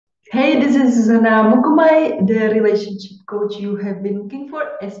Hey, this is Susanna Mukumai, the relationship coach you have been looking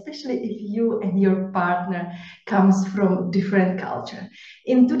for, especially if you and your partner comes from different culture.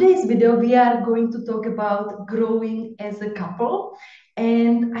 In today's video, we are going to talk about growing as a couple,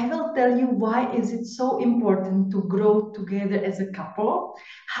 and I will tell you why is it so important to grow together as a couple,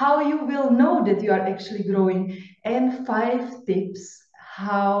 how you will know that you are actually growing, and 5 tips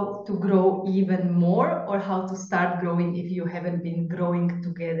how to grow even more or how to start growing if you haven't been growing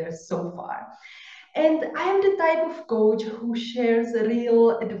together so far. And I am the type of coach who shares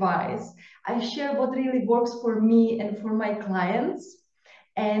real advice. I share what really works for me and for my clients.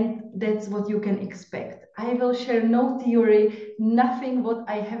 And that's what you can expect. I will share no theory, nothing what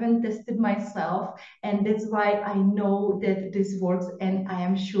I haven't tested myself. And that's why I know that this works. And I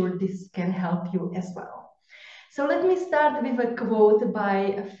am sure this can help you as well. So let me start with a quote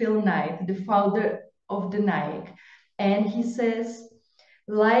by Phil Knight, the founder of the Nike. And he says,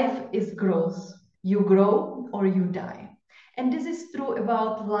 life is growth. You grow or you die. And this is true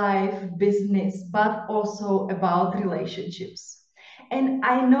about life, business, but also about relationships. And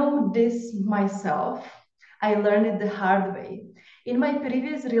I know this myself. I learned it the hard way. In my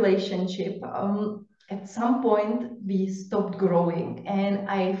previous relationship, at some point we stopped growing and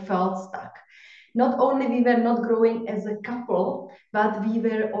I felt stuck. Not only we were not growing as a couple, but we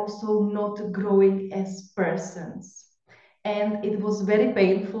were also not growing as persons. And it was very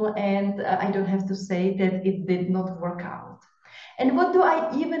painful, and I don't have to say that it did not work out. And what do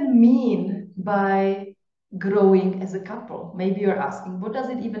I even mean by growing as a couple? Maybe you're asking, what does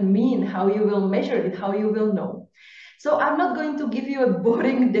it even mean? How you will measure it? How you will know? So I'm not going to give you a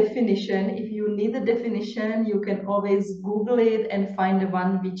boring definition. If you need a definition, you can always Google it and find the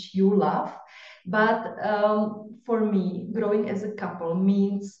one which you love. But for me, growing as a couple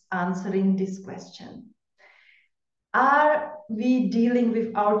means answering this question. Are we dealing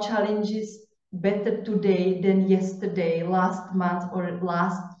with our challenges better today than yesterday, last month, or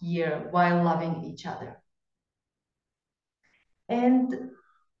last year while loving each other? And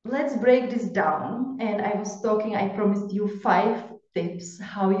let's break this down. And I promised you 5 tips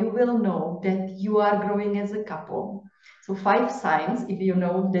how you will know that you are growing as a couple. So 5 signs if you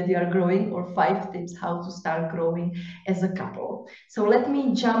know that you are growing, or 5 tips how to start growing as a couple. So let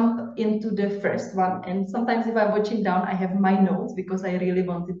me jump into the first one. And sometimes if I'm watching down, I have my notes because I really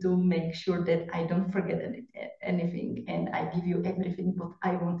wanted to make sure that I don't forget anything and I give you everything what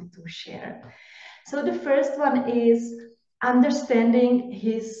I wanted to share. So the first one is understanding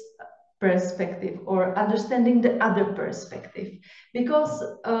his perspective or understanding the other perspective, because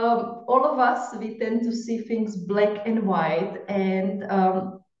all of us, we tend to see things black and white, and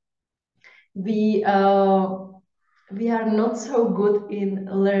we we are not so good in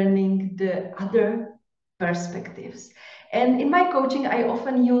learning the other perspectives. And in my coaching, I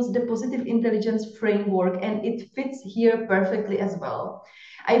often use the positive intelligence framework, and it fits here perfectly as well.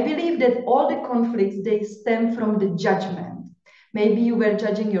 I believe that all the conflicts, they stem from the judgment. Maybe you were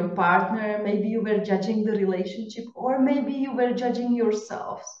judging your partner, maybe you were judging the relationship, or maybe you were judging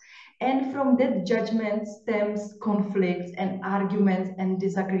yourselves. And from that judgment stems conflicts and arguments and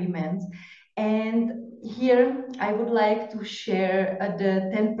disagreements. And here I would like to share the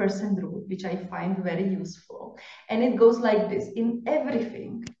 10% rule, which I find very useful. And it goes like this: in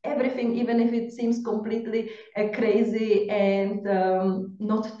everything, even if it seems completely crazy and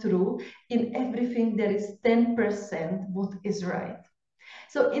not true, in everything there is 10% what is right.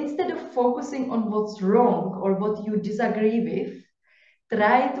 So instead of focusing on what's wrong or what you disagree with,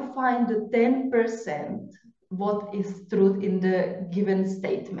 try to find the 10% what is truth in the given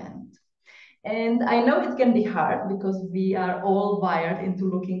statement. And I know it can be hard because we are all wired into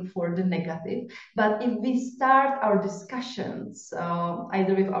looking for the negative. But if we start our discussions,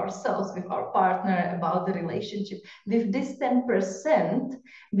 either with ourselves, with our partner, about the relationship, with this 10%,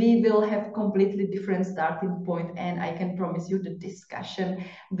 we will have completely different starting point. And I can promise you the discussion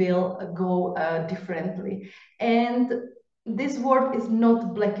will go differently. And this world is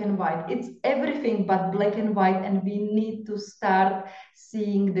not black and white. It's everything but black and white. And we need to start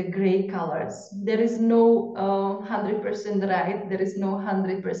seeing the gray colors. There is no 100% right, there is no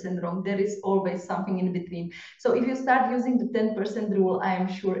 100% wrong, there is always something in between. So if you start using the 10% rule, I am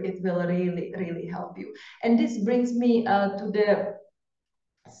sure it will really help you. And this brings me to the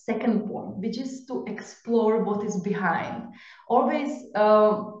second point, which is to explore what is behind. Always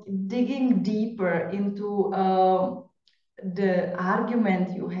digging deeper into the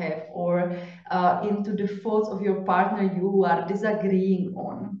argument you have, or into the thoughts of your partner you are disagreeing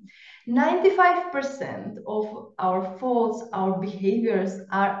on. 95% of our thoughts, our behaviors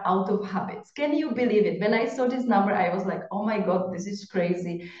are out of habits. Can you believe it? When I saw this number, I was like, oh my God, this is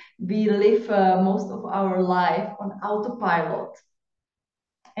crazy. We live most of our life on autopilot,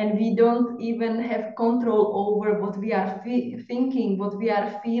 and we don't even have control over what we are thinking, what we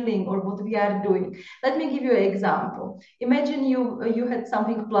are feeling, or what we are doing. Let me give you an example. Imagine you had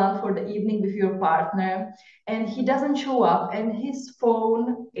something planned for the evening with your partner, and he doesn't show up, and his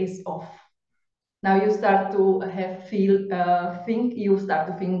phone is off. Now you start to start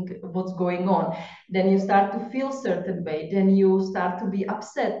to think what's going on. Then you start to feel certain way. Then you start to be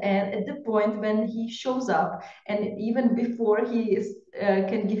upset. And at the point when he shows up, and even before he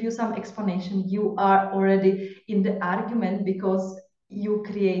can give you some explanation, you are already in the argument because you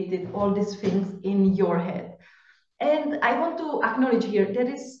created all these things in your head. And I want to acknowledge here, there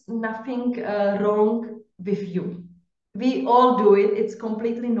is nothing wrong with you. We all do it, it's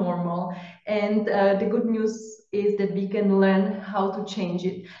completely normal. And the good news is that we can learn how to change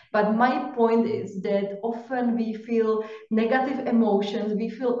it. But my point is that often we feel negative emotions, we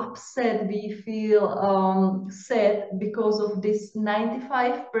feel upset, we feel sad because of this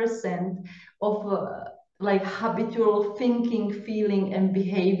 95% of like habitual thinking, feeling, and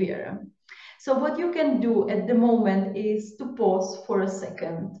behavior. So what you can do at the moment is to pause for a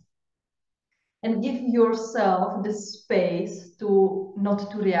second and give yourself the space to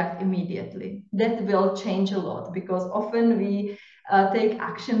not to react immediately. That will change a lot, because often we take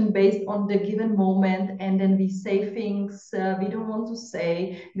action based on the given moment, and then we say things we don't want to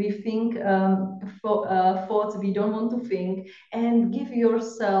say. We think thoughts we don't want to think, and give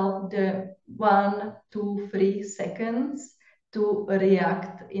yourself the 1, 2, 3 seconds to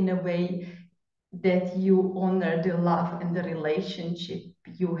react in a way that you honor the love and the relationship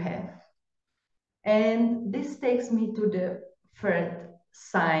you have. And this takes me to the third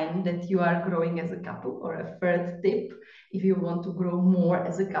sign that you are growing as a couple, or a third tip if you want to grow more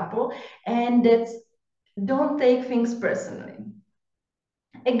as a couple, and that's don't take things personally.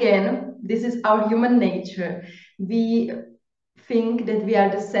 Again, this is our human nature. We think that we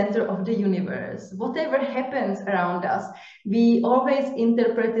are the center of the universe. Whatever happens around us, we always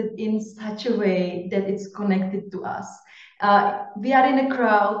interpret it in such a way that it's connected to us. We are in a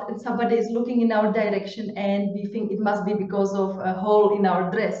crowd and somebody is looking in our direction, and we think it must be because of a hole in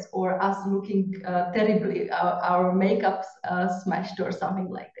our dress, or us looking terribly, our makeup's smashed or something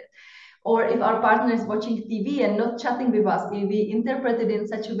like that. Or if our partner is watching TV and not chatting with us, we interpret it in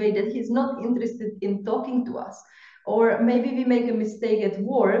such a way that he's not interested in talking to us. Or maybe we make a mistake at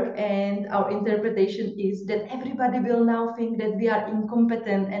work, and our interpretation is that everybody will now think that we are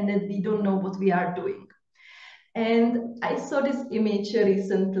incompetent and that we don't know what we are doing. And I saw this image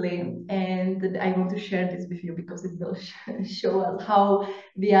recently, and I want to share this with you because it will show us how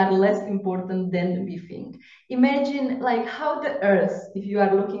we are less important than we think. Imagine like how the Earth, if you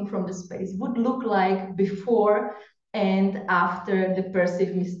are looking from the space, would look like before and after the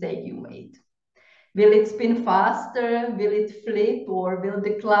perceived mistake you made. Will it spin faster? Will it flip? Or will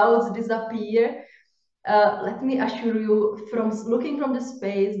the clouds disappear? Let me assure you, from looking from the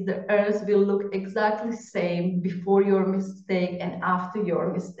space, the Earth will look exactly the same before your mistake and after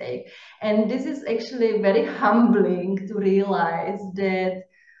your mistake. And this is actually very humbling to realize that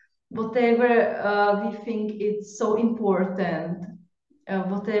whatever we think it's so important,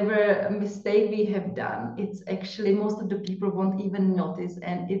 whatever mistake we have done, it's actually most of the people won't even notice,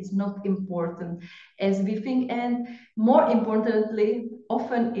 and it's not important as we think. And more importantly,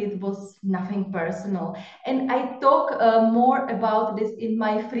 often it was nothing personal. And I talk more about this in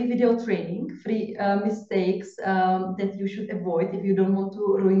my free video training, free mistakes that you should avoid if you don't want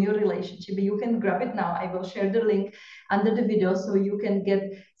to ruin your relationship. You can grab it now. I will share the link under the video so you can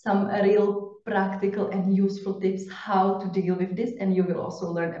get some real practical and useful tips how to deal with this, and you will also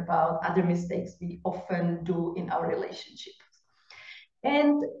learn about other mistakes we often do in our relationships.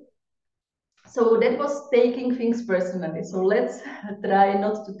 And so that was taking things personally. So let's try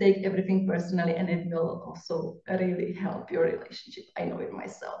not to take everything personally, and it will also really help your relationship. I know it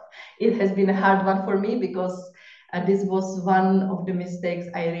myself. It has been a hard one for me because this was one of the mistakes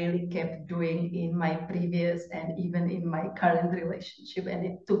I really kept doing in my previous and even in my current relationship, and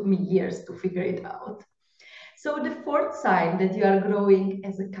it took me years to figure it out. So the fourth sign that you are growing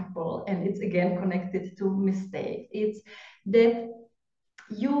as a couple, and it's again connected to mistakes, it's that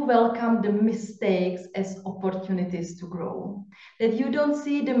you welcome the mistakes as opportunities to grow. That you don't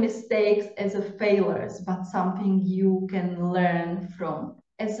see the mistakes as a failures, but something you can learn from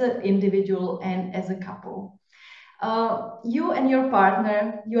as an individual and as a couple. You and your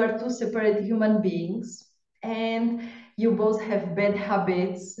partner, you are two separate human beings, and you both have bad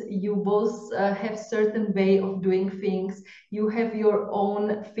habits. You both have certain way of doing things. You have your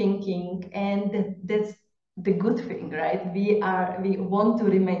own thinking, and that's the good thing, right? We want to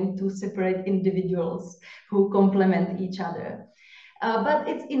remain two separate individuals who complement each other. But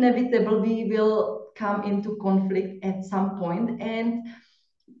it's inevitable we will come into conflict at some point, and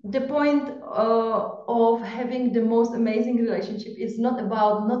the point of having the most amazing relationship is not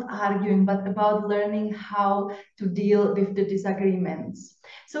about not arguing, but about learning how to deal with the disagreements.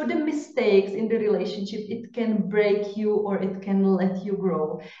 So the mistakes in the relationship, it can break you or it can let you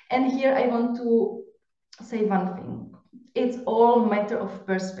grow. And here I want to say one thing. It's all matter of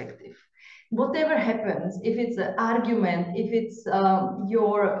perspective. Whatever happens, if it's an argument, if it's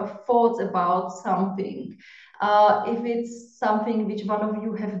your thoughts about something, if it's something which one of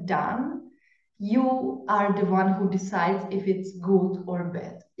you have done, you are the one who decides if it's good or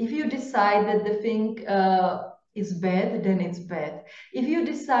bad. If you decide that the thing is bad, then it's bad. If you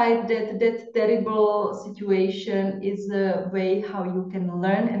decide that that terrible situation is a way how you can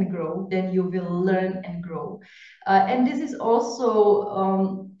learn and grow, then you will learn and grow. And this is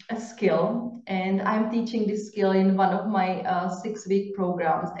also a skill, and I'm teaching this skill in one of my 6-week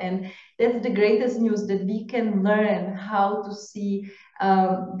programs. And that's the greatest news, that we can learn how to see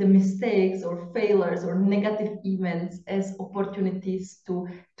the mistakes or failures or negative events as opportunities to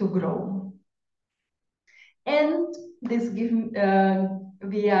grow. And this gives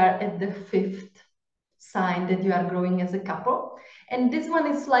we are at the 5th sign that you are growing as a couple. And this one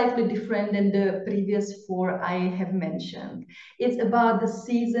is slightly different than the previous 4 I have mentioned. It's about the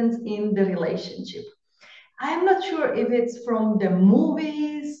seasons in the relationship. I'm not sure if it's from the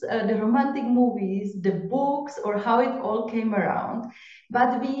movies, the romantic movies, the books, or how it all came around.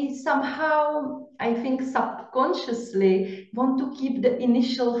 But we somehow, I think subconsciously, want to keep the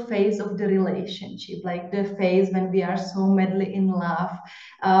initial phase of the relationship, like the phase when we are so madly in love,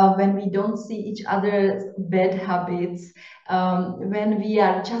 when we don't see each other's bad habits, when we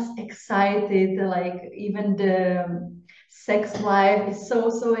are just excited, like even the sex life is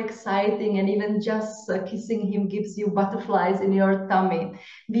so exciting, and even just kissing him gives you butterflies in your tummy.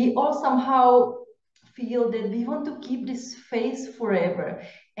 We all somehow feel that we want to keep this phase forever,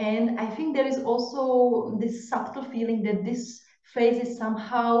 and I think there is also this subtle feeling that this phase is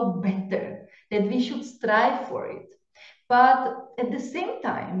somehow better, that we should strive for it. But at the same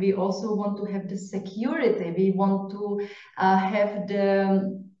time, we also want to have the security. We want to have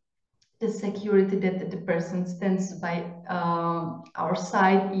the security that the person stands by our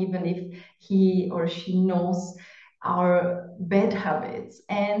side, even if he or she knows our bad habits.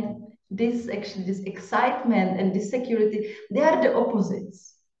 And this actually, this excitement and this security, they are the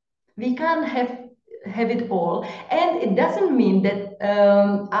opposites. We can't have it all. And it doesn't mean that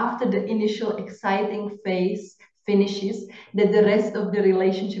after the initial exciting phase finishes, that the rest of the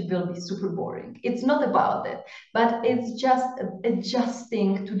relationship will be super boring. It's not about that, but it's just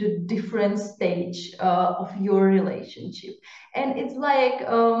adjusting to the different stage of your relationship. And it's like,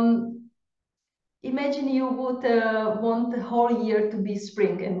 imagine you would want the whole year to be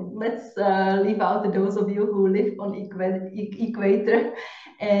spring, and let's leave out those of you who live on equator,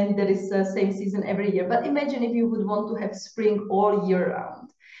 and there is the same season every year. But imagine if you would want to have spring all year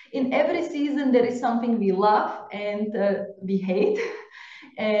round. In every season, there is something we love and we hate.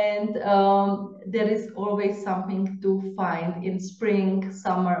 And there is always something to find in spring,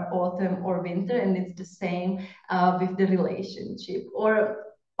 summer, autumn, or winter. And it's the same with the relationship. Or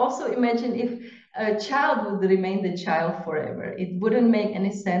also imagine if a child would remain the child forever. It wouldn't make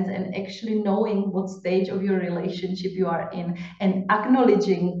any sense. And actually knowing what stage of your relationship you are in and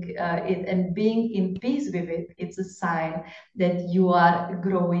acknowledging it and being in peace with it, it's a sign that you are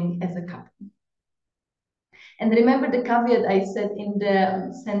growing as a couple. And remember the caveat I said in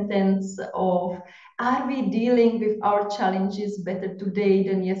the sentence of, are we dealing with our challenges better today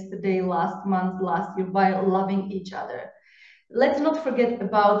than yesterday, last month, last year, while loving each other? Let's not forget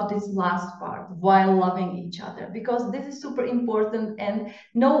about this last part, while loving each other, because this is super important, and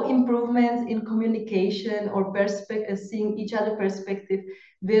no improvements in communication or seeing each other perspective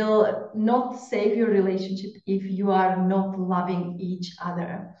will not save your relationship if you are not loving each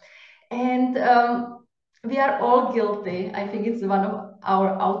other. And we are all guilty. I think it's one of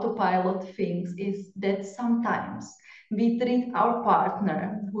our autopilot things, is that sometimes we treat our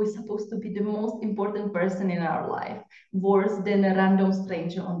partner, who is supposed to be the most important person in our life, worse than a random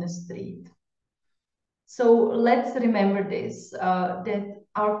stranger on the street. So let's remember this, that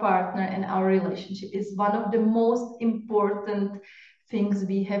our partner and our relationship is one of the most important things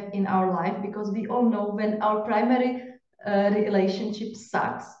we have in our life, because we all know when our primary relationship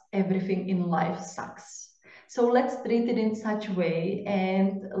sucks, everything in life sucks. So let's treat it in such a way,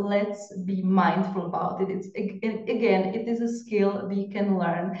 and let's be mindful about it. It's again, it is a skill we can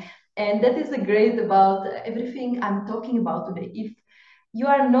learn, and that is the great about everything I'm talking about today. If you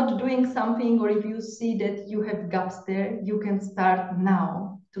are not doing something, or if you see that you have gaps there, you can start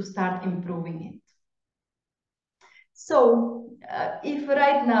now to start improving it. So, if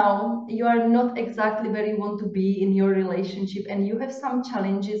right now you are not exactly where you want to be in your relationship, and you have some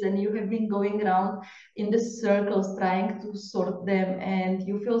challenges, and you have been going around in the circles trying to sort them, and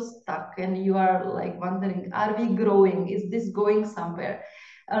you feel stuck, and you are like wondering, are we growing? Is this going somewhere?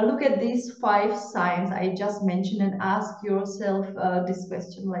 Look at these 5 signs I just mentioned and ask yourself this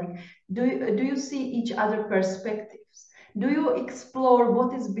question, like, do you see each other perspectives? Do you explore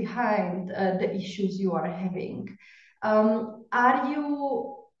what is behind the issues you are having? Are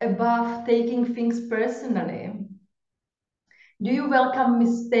you above taking things personally? Do you welcome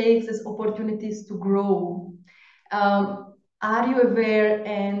mistakes as opportunities to grow? Are you aware,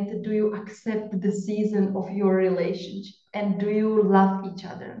 and do you accept the season of your relationship? And do you love each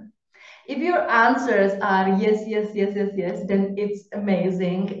other? If your answers are yes, yes, yes, yes, yes, then it's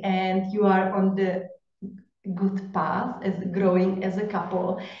amazing, and you are on the good path as growing as a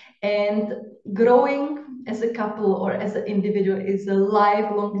couple. And growing as a couple or as an individual is a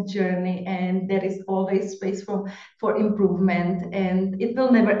lifelong journey, and there is always space for improvement, and it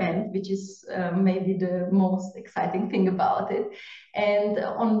will never end, which is maybe the most exciting thing about it. And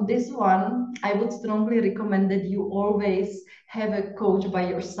on this one, I would strongly recommend that you always have a coach by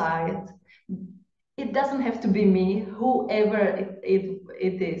your side. It doesn't have to be me, whoever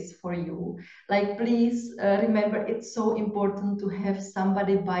it is for you. Like, please remember, it's so important to have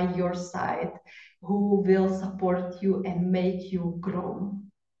somebody by your side who will support you and make you grow.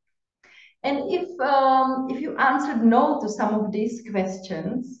 And if you answered no to some of these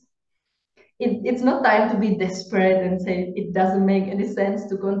questions, it's not time to be desperate and say it doesn't make any sense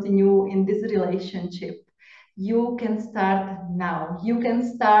to continue in this relationship. You can start now. You can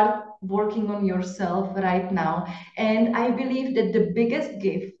start working on yourself right now. And I believe that the biggest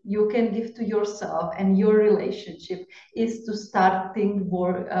gift you can give to yourself and your relationship is to starting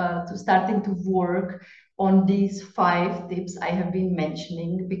to work on these 5 tips I have been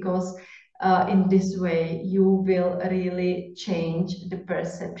mentioning, because in this way you will really change the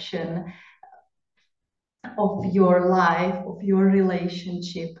perception of your life, of your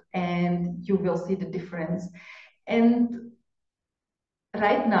relationship, and you will see the difference. And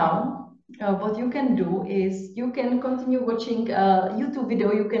right now, what you can do is you can continue watching a YouTube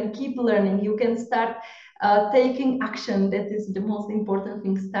video, you can keep learning, you can start taking action. That is the most important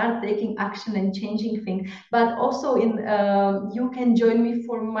thing. Start taking action and changing things. But also you can join me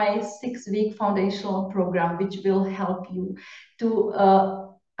for my 6-week foundational program, which will help you to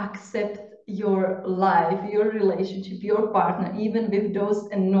accept your life, your relationship, your partner, even with those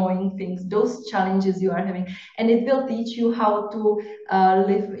annoying things, those challenges you are having. And it will teach you how to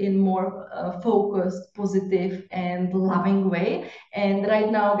live in more focused, positive, and loving way. And right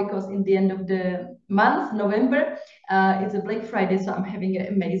now, because in the end of the month, November, it's a Black Friday, so I'm having an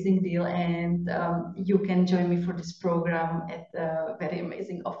amazing deal, and you can join me for this program at a very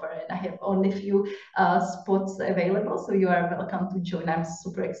amazing offer. And I have only a few spots available, so you are welcome to join. I'm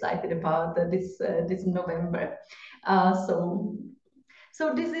super excited about this November. So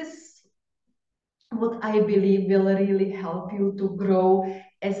this is what I believe will really help you to grow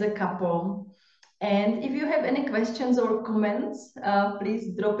as a couple. And if you have any questions or comments,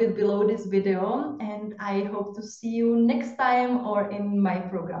 please drop it below this video. And I hope to see you next time or in my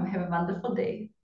program. Have a wonderful day.